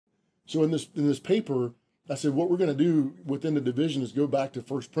So in this paper, I said, what we're going to do within the division is go back to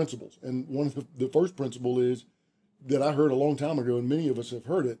first principles. And one of the first principle is that I heard a long time ago, and many of us have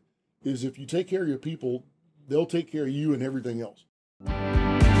heard it, is if you take care of your people, they'll take care of you and everything else.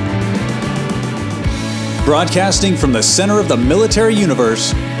 Broadcasting from the center of the military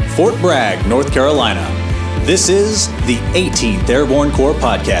universe, Fort Bragg, North Carolina. This is the 18th Airborne Corps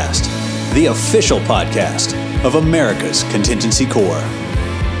Podcast, the official podcast of America's Contingency Corps.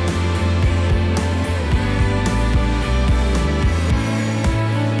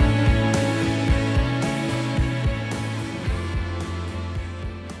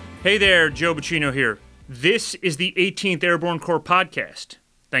 Hey there, Joe Bacino here. This is the 18th Airborne Corps Podcast.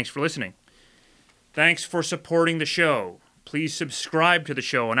 Thanks for listening. Thanks for supporting the show. Please subscribe to the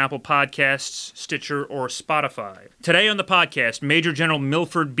show on Apple Podcasts, Stitcher, or Spotify. Today on the podcast, Major General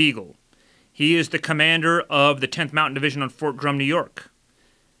Milford Beagle. He is the commander of the 10th Mountain Division on Fort Drum, New York.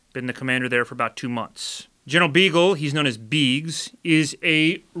 Been the commander there for about 2 months. General Beagle, he's known as Beegs, is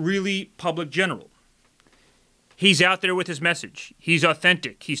a really public general. He's out there with his message. He's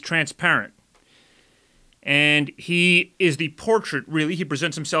authentic. He's transparent. And he is the portrait, really. He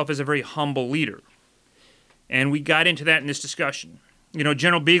presents himself as a very humble leader. And we got into that in this discussion. You know,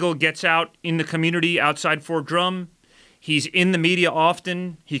 General Beagle gets out in the community outside Fort Drum. He's in the media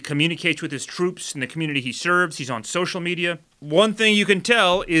often. He communicates with his troops in the community he serves. He's on social media. One thing you can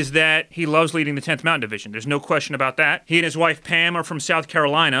tell is that he loves leading the 10th Mountain Division. There's no question about that. He and his wife, Pam, are from South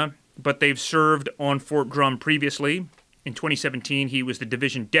Carolina, but they've served on Fort Drum previously. In 2017, he was the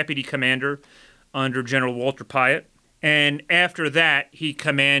division deputy commander under General Walter Pyatt. And after that, he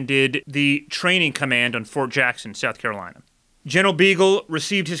commanded the training command on Fort Jackson, South Carolina. General Beagle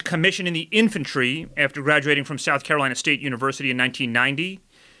received his commission in the infantry after graduating from South Carolina State University in 1990.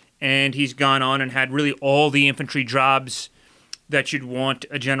 And he's gone on and had really all the infantry jobs that you'd want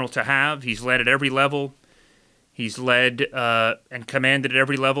a general to have. He's led at every level. He's led and commanded at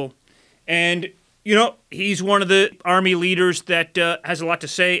every level. And, you know, he's one of the Army leaders that has a lot to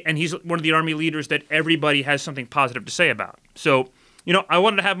say, and he's one of the Army leaders that everybody has something positive to say about. So, you know, I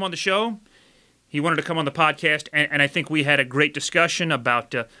wanted to have him on the show. He wanted to come on the podcast, and I think we had a great discussion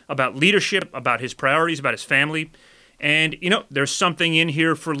about leadership, about his priorities, about his family. And, you know, there's something in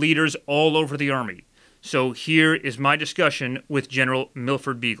here for leaders all over the Army. So here is my discussion with General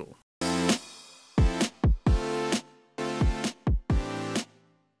Milford Beagle.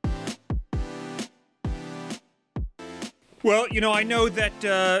 Well, you know, I know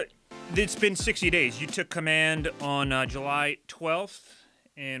that it's been 60 days. You took command on July 12th,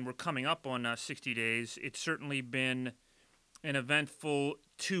 and we're coming up on 60 days. It's certainly been an eventful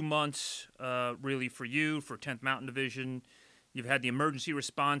 2 months, really, for you, for 10th Mountain Division. You've had the emergency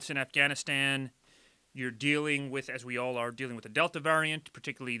response in Afghanistan. You're dealing with, as we all are, dealing with the Delta variant,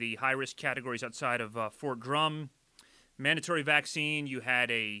 particularly the high-risk categories outside of Fort Drum. Mandatory vaccine. You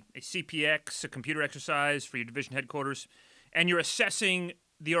had a CPX, a computer exercise for your division headquarters. And you're assessing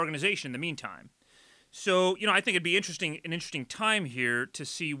the organization in the meantime. So, you know, I think it'd be an interesting time here to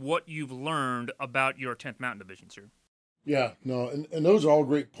see what you've learned about your 10th Mountain Division, sir. Yeah, no, and those are all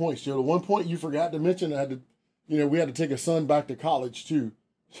great points. You know, the one point you forgot to mention, we had to take a son back to college too.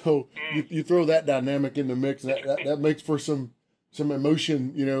 So you throw that dynamic in the mix, that makes for some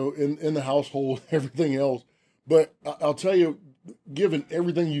emotion, you know, in the household, everything else. But I'll tell you, given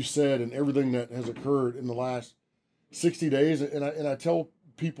everything you said and everything that has occurred in the last 60 days, and I tell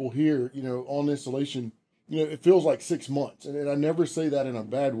people here, you know, on installation, you know, it feels like 6 months. And I never say that in a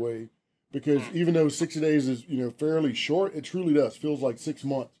bad way, because even though 60 days is, you know, fairly short, it truly does. Feels like 6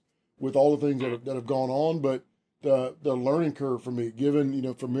 months with all the things that have gone on. But the learning curve for me, given, you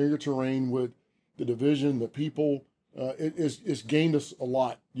know, familiar terrain with the division, the people, it's gained us a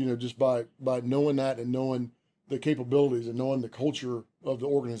lot, you know, just by knowing that and knowing the capabilities and knowing the culture of the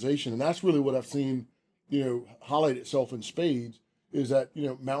organization. And that's really what I've seen, you know, highlight itself in spades, is that, you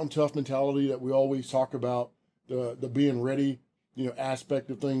know, mountain tough mentality that we always talk about, the being ready, you know, aspect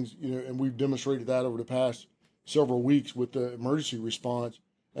of things, you know, and we've demonstrated that over the past several weeks with the emergency response.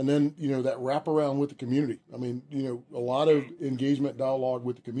 And then, you know, that wraparound with the community. I mean, you know, a lot of engagement, dialogue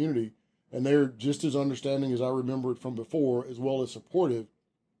with the community, and they're just as understanding as I remember it from before, as well as supportive.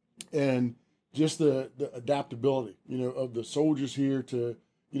 And just the adaptability, you know, of the soldiers here to,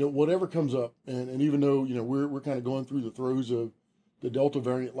 you know, whatever comes up. And even though, you know, we're kind of going through the throes of the Delta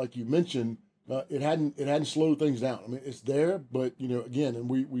variant, like you mentioned, it hadn't slowed things down. I mean, it's there, but, you know, again, and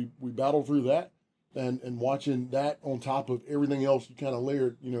we battled through that, and watching that on top of everything else you kind of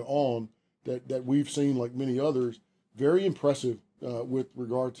layered, you know, on that we've seen, like many others, very impressive with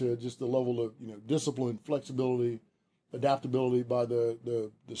regard to just the level of, you know, discipline, flexibility, adaptability by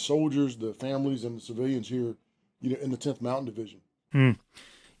the soldiers, the families, and the civilians here, in the 10th Mountain Division.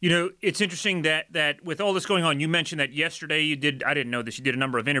 It's interesting that with all this going on, you mentioned that yesterday I didn't know this, you did a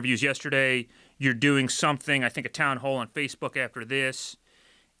number of interviews yesterday. You're doing something, I think a town hall on Facebook after this.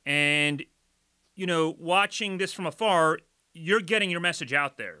 And, watching this from afar, you're getting your message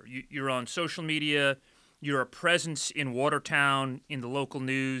out there. You're on social media. You're a presence in Watertown, in the local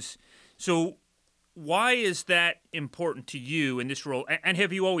news. So why is that important to you in this role? And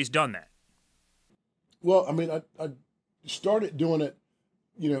have you always done that? Well, I mean, I started doing it,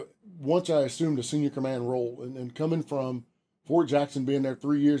 once I assumed a senior command role, and coming from Fort Jackson, being there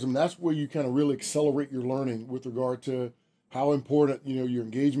 3 years, I mean, that's where you kind of really accelerate your learning with regard to how important, your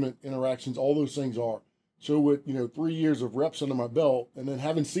engagement, interactions, all those things are. So with, 3 years of reps under my belt, and then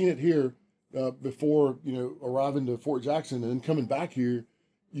having seen it here before, arriving to Fort Jackson and then coming back here,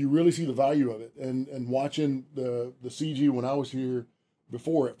 you really see the value of it. And watching the CG when I was here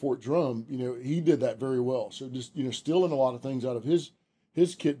before at Fort Drum, he did that very well. So just, stealing a lot of things out of his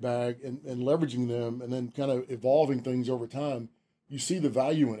kit bag and leveraging them, and then kind of evolving things over time, you see the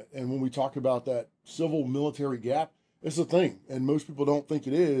value in it. And when we talk about that civil military gap, it's a thing. And most people don't think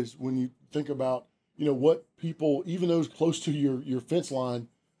it is when you think about, what people, even those close to your fence line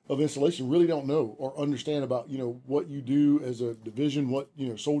of installation, really don't know or understand about, what you do as a division, what,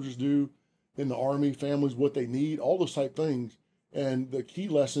 soldiers do in the Army, families, what they need, all those type things. And the key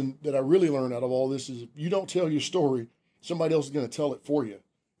lesson that I really learned out of all this is if you don't tell your story, somebody else is going to tell it for you.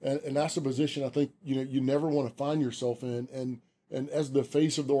 And that's a position I think, you never want to find yourself in. And as the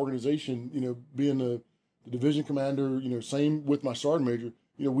face of the organization, being the division commander, same with my sergeant major,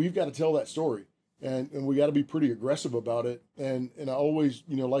 we've got to tell that story. And we got to be pretty aggressive about it. And I always,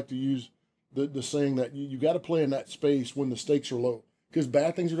 like to use the saying that you got to play in that space when the stakes are low, because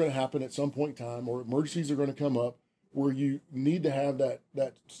bad things are going to happen at some point in time, or emergencies are going to come up where you need to have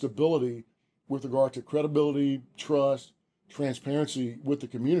that stability with regard to credibility, trust, transparency with the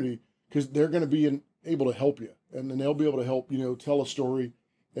community, because they're going to be able to help you, and then they'll be able to help, tell a story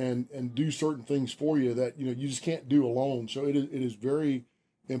and do certain things for you that, you just can't do alone. So it is very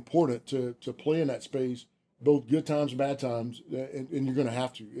important to play in that space, both good times and bad times, and you're going to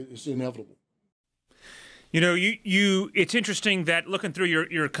have to. It's inevitable. It's interesting that looking through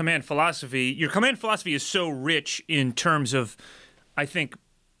your command philosophy is so rich in terms of, I think,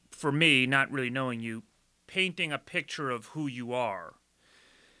 for me, not really knowing you, painting a picture of who you are,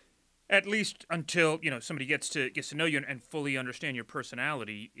 at least until, somebody gets to know you and fully understand your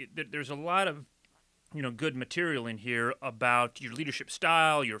personality. There's a lot of, good material in here about your leadership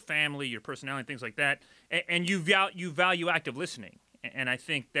style, your family, your personality, things like that. And you value active listening. And I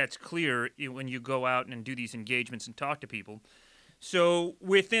think that's clear when you go out and do these engagements and talk to people. So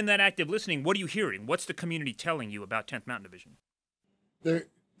within that active listening, what are you hearing? What's the community telling you about 10th Mountain Division?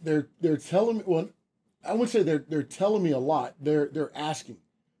 They're telling me, well, I would say they're telling me a lot. They're asking,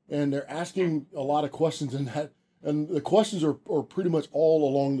 and they're asking a lot of questions, and the questions are pretty much all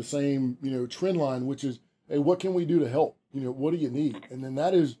along the same, trend line, which is, hey, what can we do to help? What do you need? And then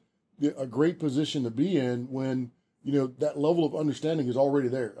that is a great position to be in when, that level of understanding is already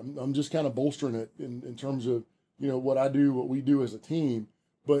there. I'm just kind of bolstering it in terms of, what I do, what we do as a team,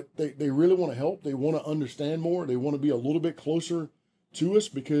 but they really want to help. They want to understand more. They want to be a little bit closer to us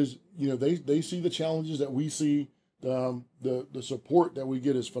because, they see the challenges that we see. The support that we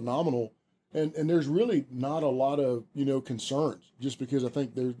get is phenomenal. And there's really not a lot of, concerns, just because I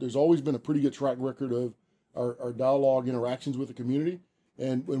think there's always been a pretty good track record of our dialogue interactions with the community.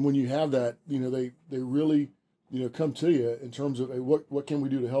 And when you have that, they really, come to you in terms of, hey, what can we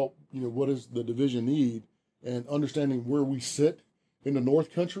do to help? What does the division need? And understanding where we sit in the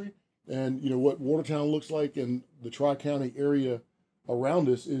North Country and, what Watertown looks like and the Tri-County area around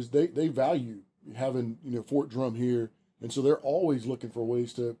us is they value having, Fort Drum here. And so they're always looking for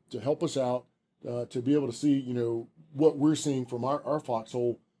ways to help us out, to be able to see, what we're seeing from our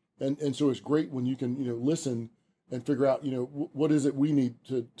foxhole. And so it's great when you can, listen and figure out, what is it we need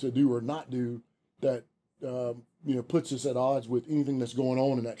to do or not do that, puts us at odds with anything that's going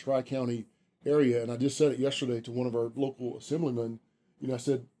on in that Tri-County area. And I just said it yesterday to one of our local assemblymen. I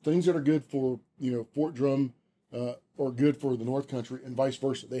said things that are good for, Fort Drum are good for the North Country and vice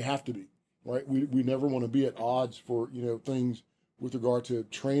versa. They have to be, right? We never want to be at odds for, things with regard to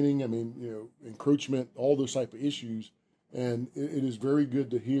training. I mean, encroachment, all those type of issues. And it is very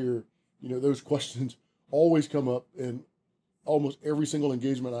good to hear, those questions always come up in almost every single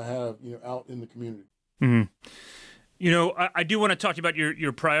engagement I have, out in the community. Mm-hmm. I do want to talk about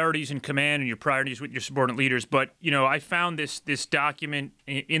your priorities in command and your priorities with your subordinate leaders, but, I found this document,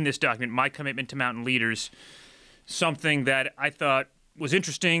 My Commitment to Mountain Leaders, something that I thought was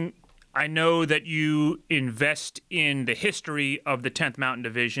interesting. I know that you invest in the history of the 10th Mountain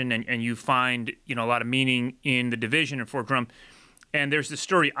Division, and you find, a lot of meaning in the division in Fort Drum. And there's this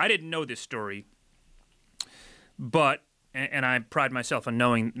story. I didn't know this story, but and I pride myself on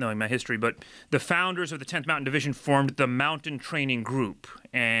knowing my history, but the founders of the 10th Mountain Division formed the Mountain Training Group,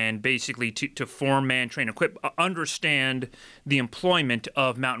 and basically to form, man, train, equip, understand the employment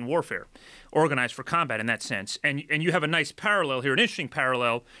of mountain warfare, organized for combat in that sense. And you have a nice parallel here, an interesting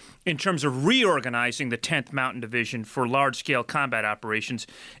parallel, in terms of reorganizing the 10th Mountain Division for large-scale combat operations.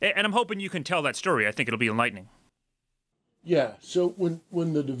 And I'm hoping you can tell that story. I think it'll be enlightening. Yeah. So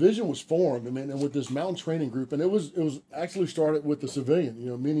when the division was formed, and with this mountain training group, and it was actually started with the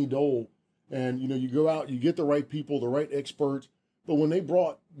civilian, Minnie Dole, and you go out, you get the right people, the right experts. But when they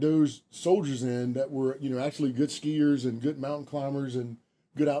brought those soldiers in that were actually good skiers and good mountain climbers and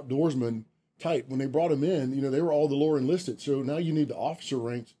good outdoorsmen type, when they brought them in, they were all the lower enlisted. So now you need the officer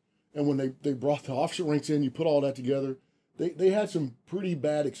ranks, and when they brought the officer ranks in, you put all that together. They had some pretty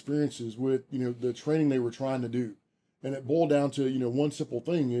bad experiences with the training they were trying to do. And it boiled down to, one simple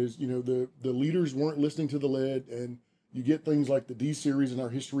thing is, the leaders weren't listening to the lead, and you get things like the D series in our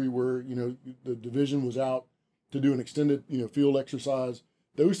history where, the division was out to do an extended, field exercise,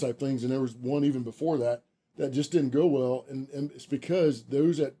 those type things. And there was one even before that just didn't go well. And it's because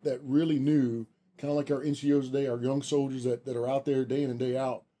those that really knew, kind of like our NCOs today, our young soldiers that are out there day in and day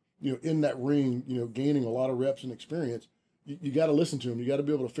out, in that ring, gaining a lot of reps and experience, you got to listen to them. You got to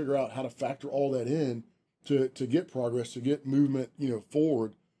be able to figure out how to factor all that in to get progress, to get movement,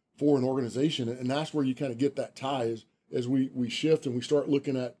 forward for an organization. And that's where you kind of get that tie as we shift and we start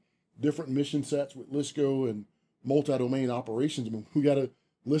looking at different mission sets with LISCO and multi-domain operations. We got to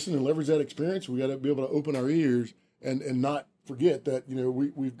listen and leverage that experience. We got to be able to open our ears and not forget that,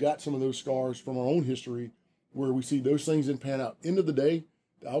 we've got some of those scars from our own history where we see those things didn't pan out. End of the day,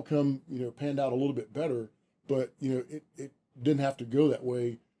 the outcome, panned out a little bit better, but, it didn't have to go that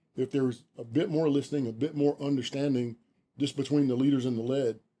way. If there was a bit more listening, a bit more understanding just between the leaders and the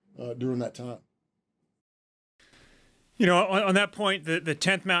lead during that time. On that point, the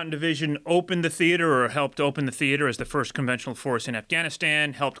 10th Mountain Division opened the theater, or helped open the theater as the first conventional force in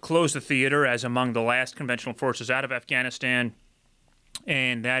Afghanistan, helped close the theater as among the last conventional forces out of Afghanistan.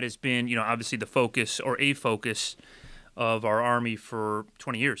 And that has been, obviously the focus, or a focus, of our Army for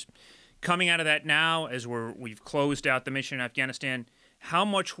 20 years. Coming out of that now, as we've closed out the mission in Afghanistan, how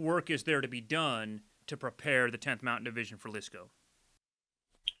much work is there to be done to prepare the 10th Mountain Division for LISCO?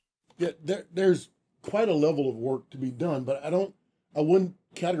 Yeah, there's quite a level of work to be done, but I wouldn't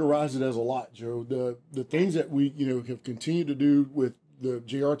categorize it as a lot, Joe. The things that we, have continued to do with the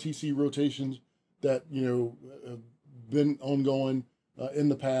JRTC rotations that, have been ongoing in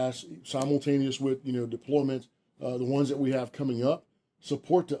the past, simultaneous with, deployments, the ones that we have coming up,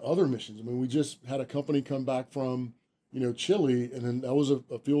 support to other missions. We just had a company come back from, Chile, and then that was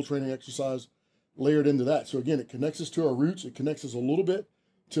a field training exercise layered into that. So again, it connects us to our roots. It connects us a little bit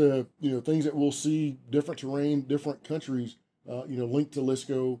to, things that we'll see, different terrain, different countries, linked to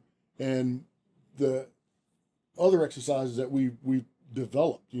LISCO, and the other exercises that we've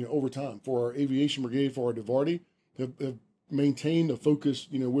developed, over time for our aviation brigade, for our DIVARTY, have maintained a focus,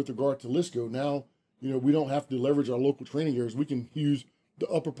 with regard to LISCO. Now, we don't have to leverage our local training areas. We can use the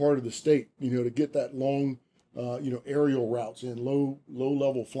upper part of the state, to get that long, aerial routes and low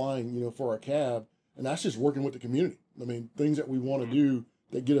level flying, for our cab. And that's just working with the community. Things that we want to do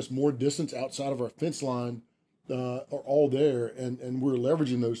that get us more distance outside of our fence line are all there, and we're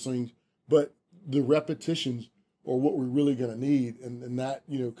leveraging those things. But the repetitions are what we're really going to need. And that,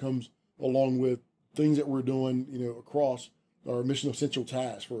 comes along with things that we're doing, across our mission essential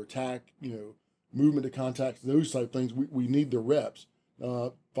tasks for attack, movement to contacts, those type of things. We need the reps.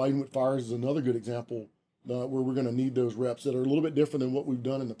 Fighting with fires is another good example where we're going to need those reps that are a little bit different than what we've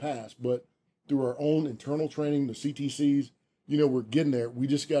done in the past. But through our own internal training, the CTCs, we're getting there. We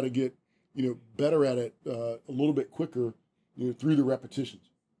just got to get, better at it a little bit quicker, through the repetitions.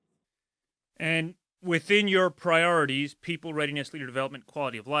 And within your priorities, people, readiness, leader development,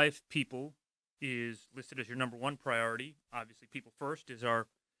 quality of life, people is listed as your number one priority. Obviously, people first is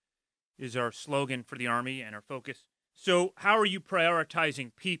our slogan for the Army and our focus. So how are you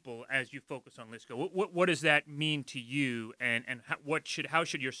prioritizing people as you focus on LISCO? What does that mean to you, and how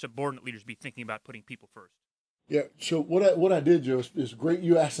should your subordinate leaders be thinking about putting people first? Yeah, so what I did, Joe, is great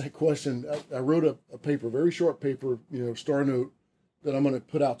you asked that question. I wrote a paper, very short paper, star note, that I'm going to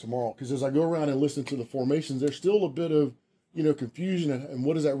put out tomorrow. Because as I go around and listen to the formations, there's still a bit of, confusion and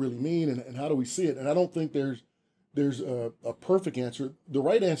what does that really mean and how do we see it? And I don't think there's there's a perfect answer. The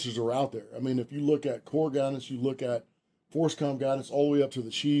right answers are out there. I mean, if you look at core guidance, you look at FORSCOM guidance all the way up to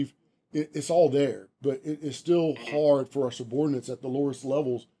the chief, it's all there. But it's still hard for our subordinates at the lowest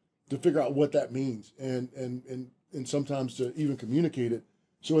levels to figure out what that means and sometimes to even communicate it.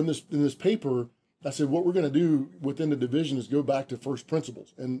 So in this paper, I said what we're going to do within the division is go back to first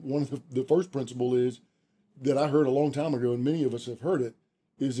principles. And one of the first principle is that I heard a long time ago, and many of us have heard it,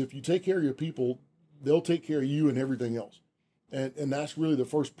 is if you take care of your people, they'll take care of you and everything else. And that's really the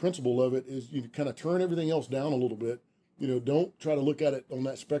first principle of it, is you kind of turn everything else down a little bit. Don't try to look at it on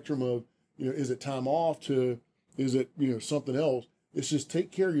that spectrum of, is it time off to, is it, something else? It's just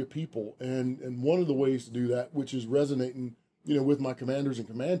take care of your people. And one of the ways to do that, which is resonating, with my commanders and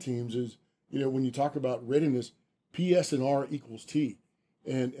command teams, is, when you talk about readiness, PS and R equals T.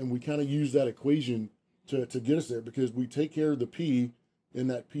 And we kind of use that equation to get us there, because we take care of the P in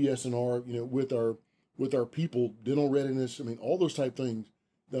that PS and R, with our people, dental readiness. I mean, all those type things,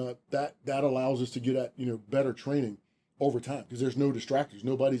 that allows us to get at, better training over time, because there's no distractors.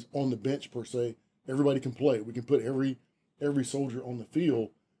 Nobody's on the bench per se. Everybody can play. We can put every soldier on the field.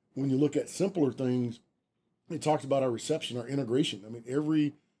 When you look at simpler things, it talks about our reception, our integration. I mean,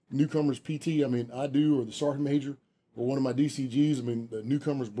 every newcomer's PT, I do, or the sergeant major, or one of my DCGs, the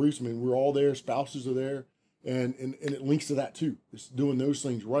newcomer's briefs, we're all there, spouses are there, and it links to that too. It's doing those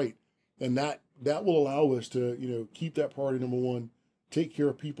things right. And that will allow us to, keep that priority number one, take care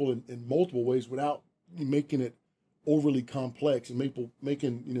of people in multiple ways without making it overly complex and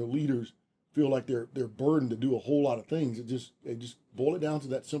making leaders feel like they're burdened to do a whole lot of things. It just boil it down to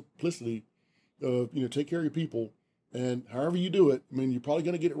that simplicity of, take care of your people, and however you do it, you're probably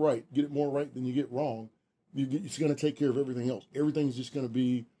going to get it right, get it more right than you get wrong. It's going to take care of everything else. Everything's just going to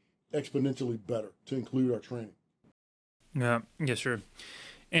be exponentially better to include our training. Yeah, yes, sir.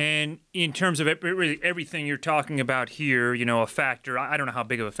 And in terms of really everything you're talking about here, a factor, I don't know how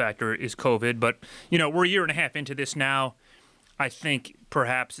big of a factor is COVID, but, we're a year and a half into this now. I think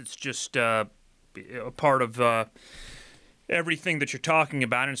perhaps it's just a part of everything that you're talking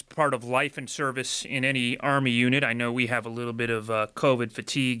about, and it's part of life and service in any Army unit. I know we have a little bit of COVID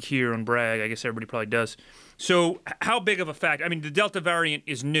fatigue here on Bragg. I guess everybody probably does. So how big of a factor? The Delta variant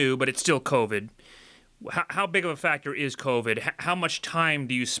is new, but it's still COVID. How big of a factor is COVID? How much time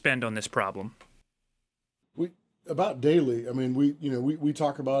do you spend on this problem? About daily. We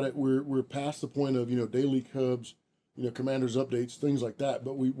talk about it. We're past the point of daily cubs, commanders updates, things like that.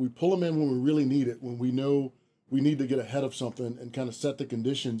 But we pull them in when we really need it, when we know we need to get ahead of something and kind of set the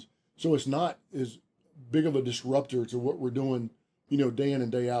conditions, so it's not as big of a disruptor to what we're doing, day in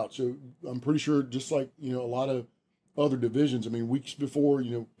and day out. So I'm pretty sure, just like a lot of other divisions, weeks before,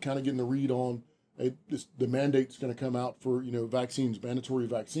 kind of getting the read on the mandate's going to come out for vaccines, mandatory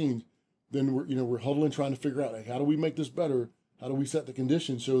vaccines. Then we're huddling, trying to figure out, how do we make this better? How do we set the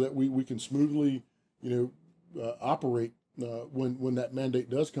conditions so that we can smoothly operate when that mandate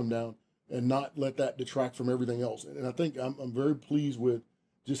does come down, and not let that detract from everything else. And I think I'm very pleased with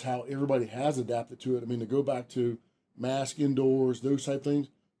just how everybody has adapted to it. To go back to mask indoors, those type things,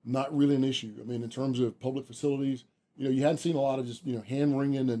 not really an issue. In terms of public facilities, you hadn't seen a lot of just hand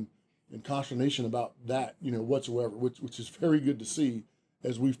wringing and consternation about that, whatsoever, which is very good to see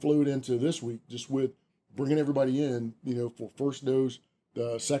as we flowed into this week, just with bringing everybody in, for first dose,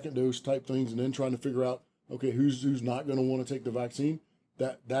 the second dose type things, and then trying to figure out, okay, who's not going to want to take the vaccine.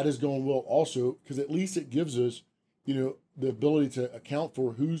 That is going well also, because at least it gives us, the ability to account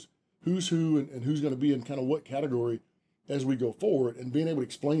for who's who and who's going to be in kind of what category as we go forward, and being able to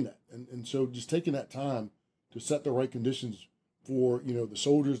explain that. And so just taking that time to set the right conditions for, the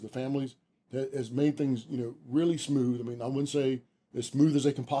soldiers, the families, has made things, really smooth. I wouldn't say as smooth as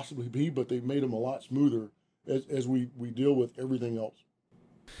they can possibly be, but they've made them a lot smoother as we deal with everything else.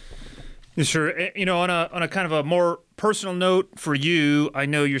 Yes, sir. On a kind of a more personal note for you, I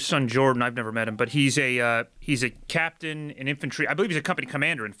know your son Jordan. I've never met him, but he's a captain in infantry. I believe he's a company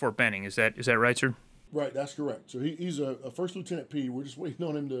commander in Fort Benning. Is that right, sir? Right, that's correct. So he's a first lieutenant P. We're just waiting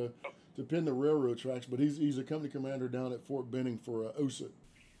on him to pin the railroad tracks, but he's a company commander down at Fort Benning for OSA.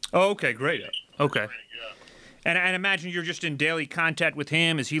 Oh, okay, great. Okay. And I imagine you're just in daily contact with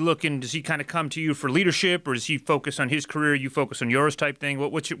him. Does he kind of come to you for leadership, or does he focus on his career, you focus on yours type thing?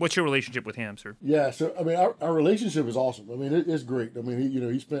 What's your relationship with him, sir? Yeah, so, our relationship is awesome. It's great.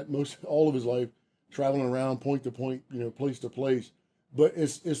 He spent all of his life traveling around point to point, place to place. But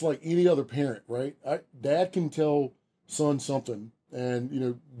it's like any other parent, right? Dad can tell son something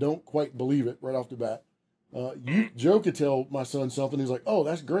and, don't quite believe it right off the bat. Joe could tell my son something. He's like, oh,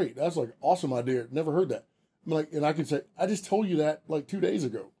 that's great. That's like awesome idea. Never heard that. And I can say, I just told you that like 2 days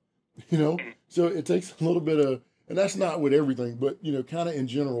ago, So it takes a little bit of, and that's not with everything, but, you know, kind of in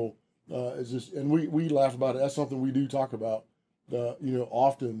general, is just, and we laugh about it. That's something we do talk about, you know,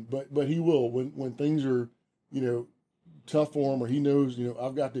 often, but he will, when things are, you know, tough for him, or he knows, you know,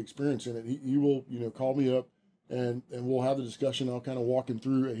 I've got the experience in it, he will, you know, call me up and we'll have the discussion. I'll kind of walk him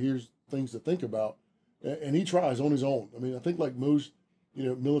through, and here's things to think about. And he tries on his own. I mean, I think like most, you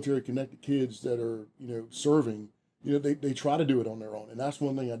know, military connected kids that are, you know, serving, you know, they try to do it on their own. And that's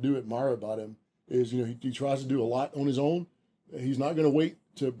one thing I do admire about him is, you know, he tries to do a lot on his own. He's not going to wait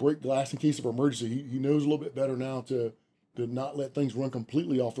to break glass in case of emergency. He knows a little bit better now to not let things run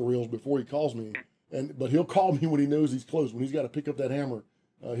completely off the rails before he calls me. But he'll call me when he knows he's close. When he's got to pick up that hammer,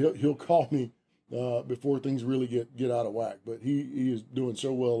 he'll call me before things really get out of whack. But he is doing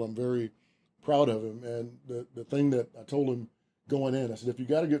so well. I'm very proud of him. And the thing that I told him going in, I said, if you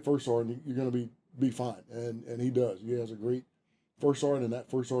got a good first sergeant, you're going to be fine. And he does. He has a great first sergeant, and that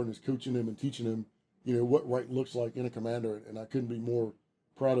first sergeant is coaching him and teaching him, you know, what right looks like in a commander. And I couldn't be more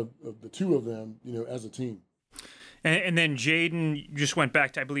proud of the two of them, you know, as a team. And then Jaden just went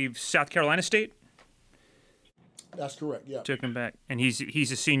back to, I believe, South Carolina State? That's correct, yeah. Took him back. And he's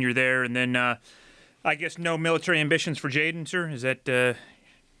a senior there. And then I guess no military ambitions for Jaden, sir? Is that,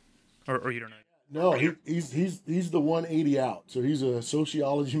 or you don't know? No, he's the 180 out. So he's a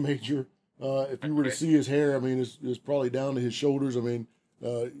sociology major. If you were to see his hair, I mean, it's probably down to his shoulders. I mean,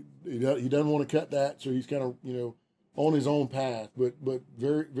 he doesn't want to cut that, so he's kind of, you know, on his own path. But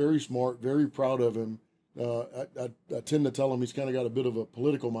very, very smart, very proud of him. I tend to tell him he's kind of got a bit of a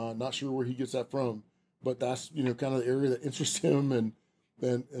political mind. Not sure where he gets that from, but that's, you know, kind of the area that interests him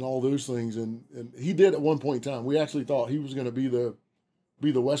and all those things. And he did at one point in time. We actually thought he was going to be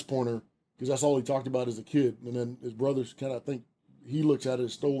the West Pointer, because that's all he talked about as a kid. And then his brothers kind of think he looks at it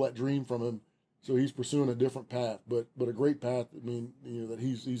as stole that dream from him. So he's pursuing a different path, but a great path. I mean, you know, that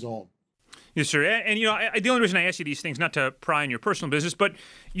he's on. Yes, sir. And you know, the only reason I ask you these things, not to pry on your personal business, but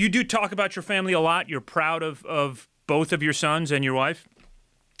you do talk about your family a lot. You're proud of both of your sons and your wife,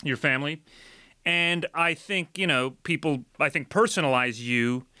 your family. And I think, you know, people, I think, personalize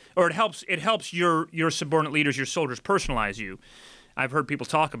you, or it helps your subordinate leaders, your soldiers, personalize you. I've heard people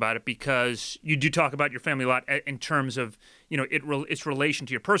talk about it because you do talk about your family a lot in terms of, you know, its relation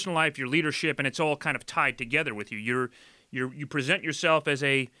to your personal life, your leadership, and it's all kind of tied together with you. You present yourself as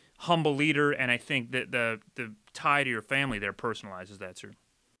a humble leader, and I think that the tie to your family there personalizes that, sir.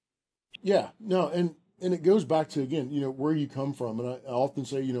 Yeah, no, and it goes back to, again, you know, where you come from. And I often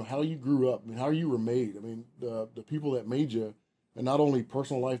say, you know, how you grew up. I mean, how you were made. I mean, the people that made you, and not only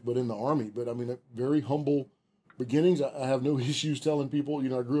personal life, but in the Army. But I mean, very humble beginnings. I have no issues telling people, you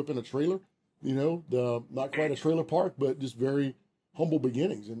know, I grew up in a trailer, you know, not quite a trailer park, but just very humble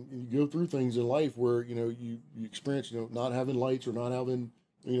beginnings. And you go through things in life where, you know, you experience, you know, not having lights or not having,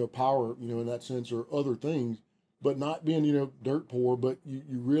 you know, power, you know, in that sense, or other things, but not being, you know, dirt poor, but you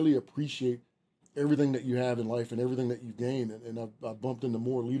really appreciate everything that you have in life and everything that you've gained. And I've bumped into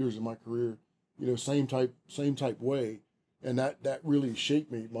more leaders in my career, you know, same type way. And that really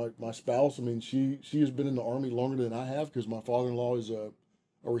shaped me. My spouse, I mean, she has been in the Army longer than I have, because my father-in-law is a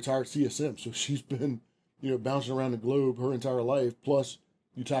retired CSM. So she's been, you know, bouncing around the globe her entire life. Plus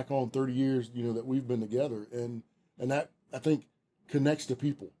you tack on 30 years, you know, that we've been together. And that, I think, connects to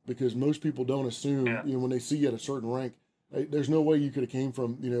people, because most people don't assume, you know, when they see you at a certain rank, there's no way you could have came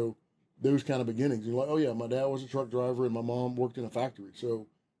from, you know, those kind of beginnings. You're like, oh yeah, my dad was a truck driver and my mom worked in a factory. So,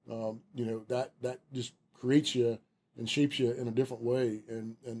 you know, that just creates you and shapes you in a different way.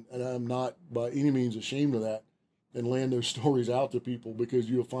 And I'm not by any means ashamed of that, and laying those stories out to people, because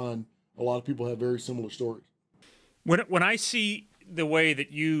you'll find a lot of people have very similar stories. When I see the way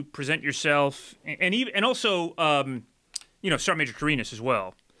that you present yourself, and also, you know, Sergeant Major Carinas as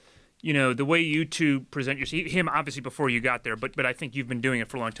well, you know, the way you two present yourself, him obviously before you got there, but I think you've been doing it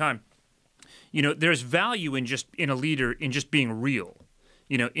for a long time. You know, there's value in a leader in just being real,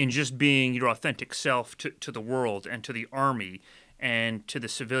 you know, in just being your authentic self to the world and to the Army and to the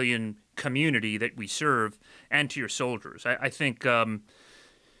civilian community that we serve, and to your soldiers. I think, you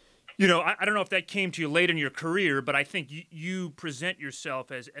know, I don't know if that came to you late in your career, but I think you present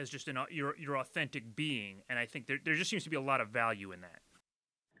yourself as just your authentic being, and I think there just seems to be a lot of value in that.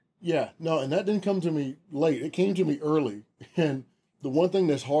 Yeah, no, and that didn't come to me late. It came to me early. And the one thing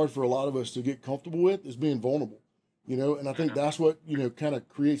that's hard for a lot of us to get comfortable with is being vulnerable, you know, and I think that's what, you know, kind of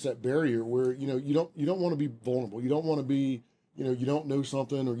creates that barrier where, you know, you don't want to be vulnerable. You don't want to be, you know, you don't know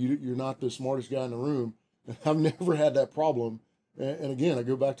something, or you're not the smartest guy in the room. And I've never had that problem. And again, I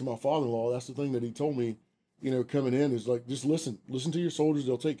go back to my father-in-law. That's the thing that he told me, you know, coming in, is like, just listen to your soldiers.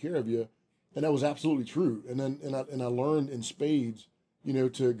 They'll take care of you. And that was absolutely true. And then, and I learned in spades, you know,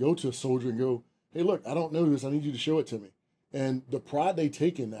 to go to a soldier and go, hey, look, I don't know this. I need you to show it to me. And the pride they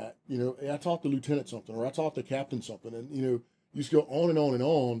take in that, I taught the lieutenant something, or I taught the captain something, and, you just go on and on and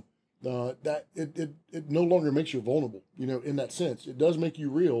on. That it no longer makes you vulnerable, in that sense. It does make you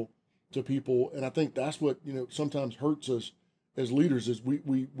real to people. And I think that's what, sometimes hurts us as leaders is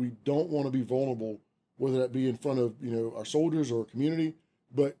we don't want to be vulnerable, whether that be in front of, our soldiers or community,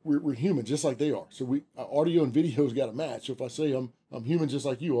 but we're human just like they are. So audio and video's got to match. So if I say I'm human just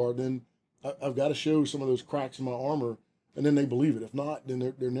like you are, then I've got to show some of those cracks in my armor, and then they believe it. If not,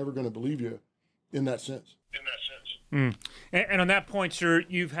 then they're never going to believe you in that sense. Mm. And on that point, sir,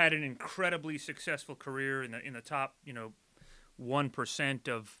 you've had an incredibly successful career in the top 1%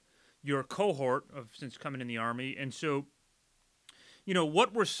 of your cohort since coming in the Army. And so,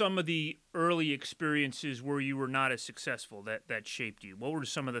 what were some of the early experiences where you were not as successful that shaped you? What were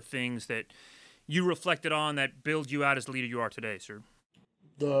some of the things that you reflected on that build you out as the leader you are today, sir?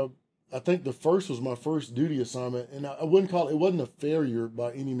 I think the first was my first duty assignment, and I wouldn't call it wasn't a failure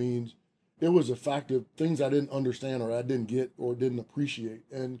by any means. It was a fact of things I didn't understand or I didn't get or didn't appreciate.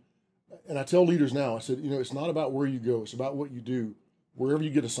 And I tell leaders now, I said, it's not about where you go. It's about what you do wherever you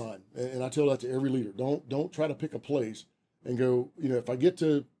get assigned. And I tell that to every leader. Don't try to pick a place and go, if I get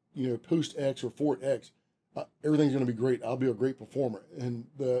to, post X or Fort X, everything's going to be great. I'll be a great performer. And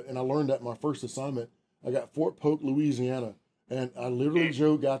I learned that in my first assignment. I got Fort Polk, Louisiana. And I literally,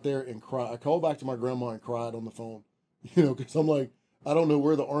 Joe, got there and cried. I called back to my grandma and cried on the phone, because I'm like, I don't know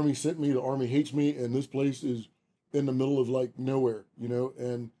where the Army sent me. The Army hates me, and this place is in the middle of like nowhere,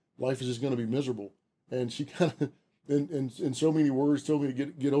 and life is just going to be miserable. And she kind of, in so many words, told me to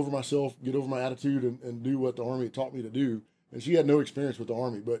get over myself, get over my attitude, and do what the Army had taught me to do. And she had no experience with the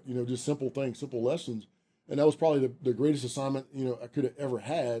Army, but just simple things, simple lessons. And that was probably the greatest assignment I could have ever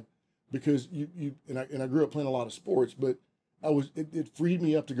had, because I grew up playing a lot of sports, but it freed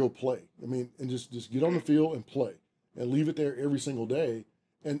me up to go play. I mean, and just get on the field and play. And leave it there every single day.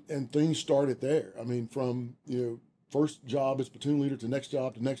 And things started there. I mean, from, first job as platoon leader to next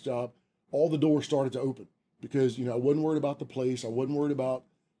job, all the doors started to open because, I wasn't worried about the place. I wasn't worried about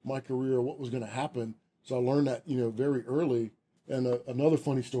my career or what was going to happen. So I learned that, very early. And another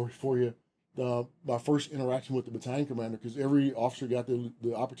funny story for you, my first interaction with the battalion commander, because every officer got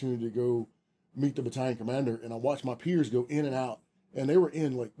the opportunity to go meet the battalion commander. And I watched my peers go in and out. And they were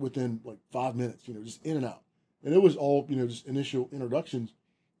in within 5 minutes, just in and out. And it was all, just initial introductions.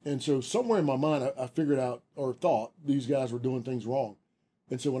 And so somewhere in my mind, I figured out or thought these guys were doing things wrong.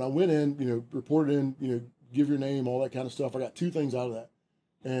 And so when I went in, reported in, give your name, all that kind of stuff, I got two things out of that.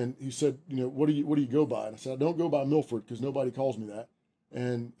 And he said, what do you go by? And I said, I don't go by Milford because nobody calls me that.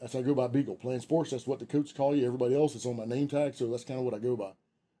 And I said, I go by Beagle. Playing sports, that's what the coach call you. Everybody else, it's on my name tag. So that's kind of what I go by.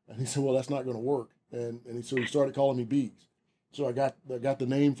 And he said, well, that's not going to work. So he started calling me Beags. So I got the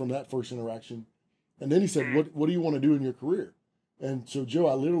name from that first interaction. And then he said, what do you want to do in your career? And so, Joe,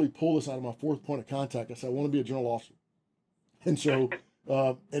 I literally pulled this out of my fourth point of contact. I said, I want to be a general officer. And so,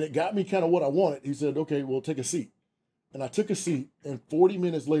 and it got me kind of what I wanted. He said, okay, well, take a seat. And I took a seat, and 40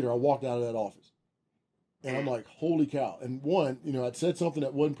 minutes later, I walked out of that office. And I'm like, holy cow. And one, I'd said something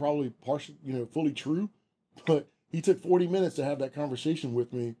that wasn't probably partially, fully true, but he took 40 minutes to have that conversation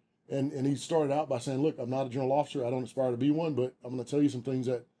with me. And he started out by saying, look, I'm not a general officer. I don't aspire to be one, but I'm going to tell you some things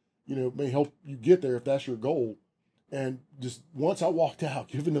that, may help you get there if that's your goal. And just once I walked out,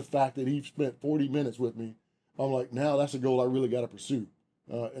 given the fact that he spent 40 minutes with me, I'm like, now that's a goal I really got to pursue.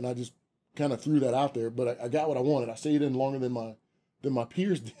 And I just kind of threw that out there, but I got what I wanted. I stayed in longer than my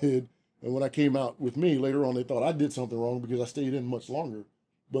peers did. And when I came out with me later on, they thought I did something wrong because I stayed in much longer.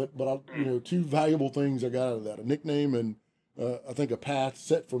 But I, two valuable things I got out of that: a nickname and I think a path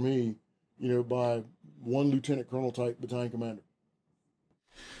set for me, by one lieutenant colonel type battalion commander.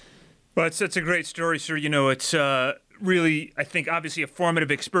 Well, that's a great story, sir. It's really, I think, obviously a formative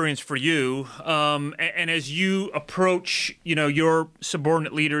experience for you. And as you approach, your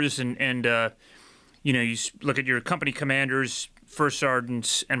subordinate leaders and you look at your company commanders, first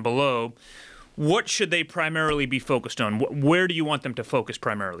sergeants, and below, what should they primarily be focused on? Where do you want them to focus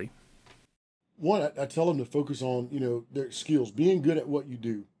primarily? One, I tell them to focus on, their skills, being good at what you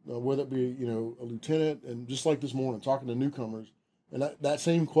do, whether it be, a lieutenant, and just like this morning, talking to newcomers. And that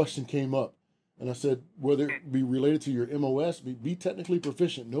same question came up. And I said, whether it be related to your MOS, be technically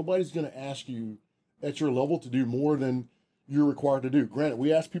proficient. Nobody's going to ask you at your level to do more than you're required to do. Granted,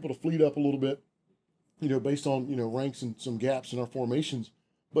 we ask people to fleet up a little bit, based on, ranks and some gaps in our formations.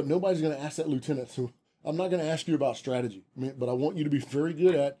 But nobody's going to ask that lieutenant. So I'm not going to ask you about strategy. But I want you to be very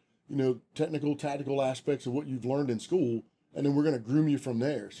good at, technical, tactical aspects of what you've learned in school. And then we're going to groom you from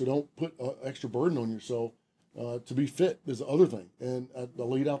there. So don't put extra burden on yourself. To be fit is the other thing. And I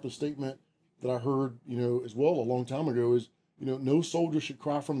laid out the statement that I heard, as well a long time ago is, no soldier should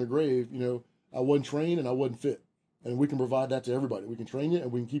cry from the grave, I wasn't trained and I wasn't fit. And we can provide that to everybody. We can train you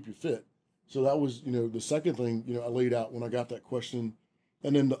and we can keep you fit. So that was, the second thing, I laid out when I got that question.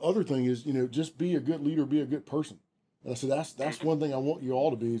 And then the other thing is, just be a good leader, be a good person. And I said, that's one thing I want you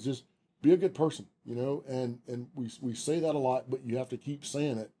all to be, is just be a good person, and we say that a lot, but you have to keep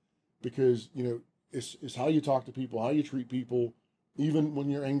saying it because, it's how you talk to people, how you treat people. Even when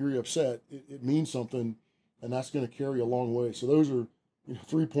you're angry, upset, it means something, and that's going to carry a long way. So those are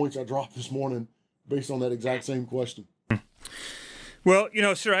 3 points I dropped this morning based on that exact same question. Well,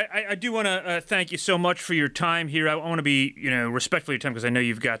 sir, I do want to thank you so much for your time here. I want to be, respectful of your time because I know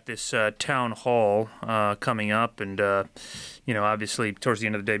you've got this town hall coming up and, obviously towards the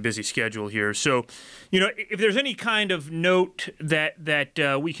end of the day, busy schedule here. So, if there's any kind of note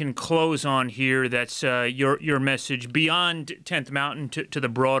that we can close on here that's your message beyond 10th Mountain to the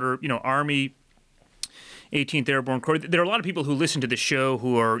broader, Army, 18th Airborne Corps. There are a lot of people who listen to the show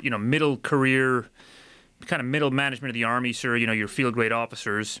who are, middle career, kind of middle management of the Army, sir, your field grade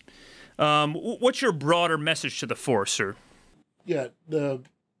officers. What's your broader message to the force, sir? Yeah, the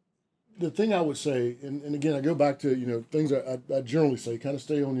thing I would say, and again, I go back to, things I generally say, kind of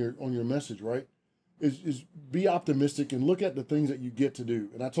stay on your message, right? Is be optimistic and look at the things that you get to do.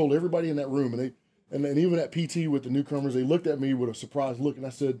 And I told everybody in that room, and even at PT with the newcomers, they looked at me with a surprised look, and I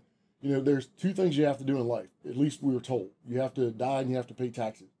said, there's two things you have to do in life. At least we were told. You have to die and you have to pay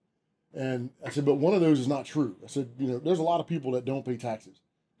taxes. And I said, but one of those is not true. I said, there's a lot of people that don't pay taxes.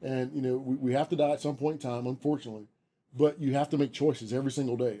 And, we have to die at some point in time, unfortunately. But you have to make choices every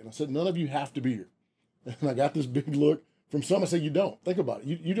single day. And I said, none of you have to be here. And I got this big look from some. I said, you don't. Think about it.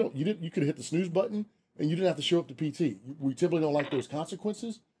 You could have hit the snooze button and you didn't have to show up to PT. We typically don't like those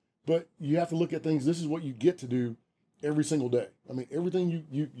consequences. But you have to look at things. This is what you get to do every single day. I mean, everything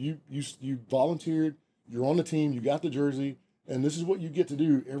you volunteered, you're on the team, you got the jersey, and this is what you get to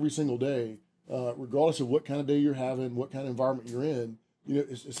do every single day, regardless of what kind of day you're having, what kind of environment you're in.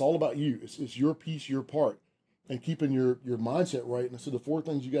 It's all about you. It's your piece, your part, and keeping your mindset right. And so the four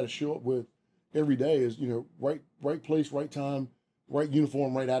things you got to show up with every day is, right place, right time, right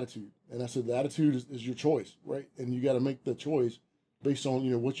uniform, right attitude. And I said the attitude is your choice, right? And you got to make the choice based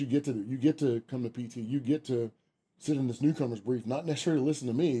on, what you get to do. You get to come to PT. You get to sit in this newcomer's brief, not necessarily listen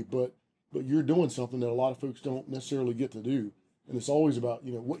to me, but you're doing something that a lot of folks don't necessarily get to do. And it's always about,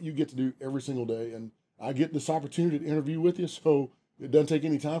 what you get to do every single day. And I get this opportunity to interview with you, so it doesn't take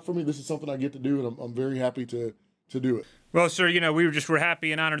any time for me. This is something I get to do, and I'm very happy to do it. Well, sir, we're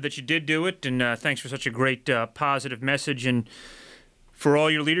happy and honored that you did do it, and thanks for such a great positive message and for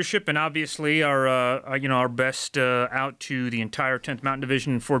all your leadership, and obviously our best out to the entire 10th Mountain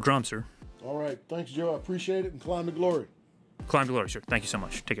Division in Fort Drum, sir. All right. Thanks, Joe. I appreciate it, and climb to glory. Climb to glory, sir. Thank you so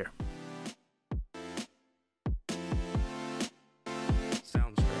much. Take care.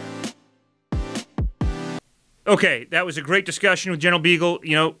 Sounds great. Okay, that was a great discussion with General Beagle.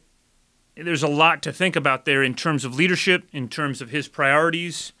 There's a lot to think about there in terms of leadership, in terms of his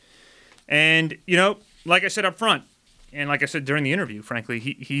priorities. And, like I said up front, and like I said during the interview, frankly,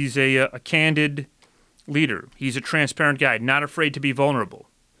 he's a candid leader. He's a transparent guy, not afraid to be vulnerable,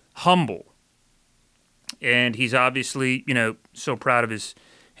 humble. And he's obviously, so proud of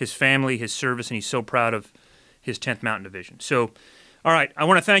his family, his service, and he's so proud of his 10th Mountain Division. So, all right, I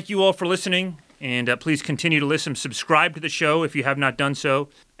want to thank you all for listening, and please continue to listen. Subscribe to the show if you have not done so,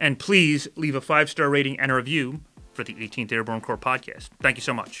 and please leave a 5-star rating and a review for the 18th Airborne Corps podcast. Thank you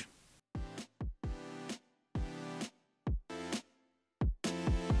so much.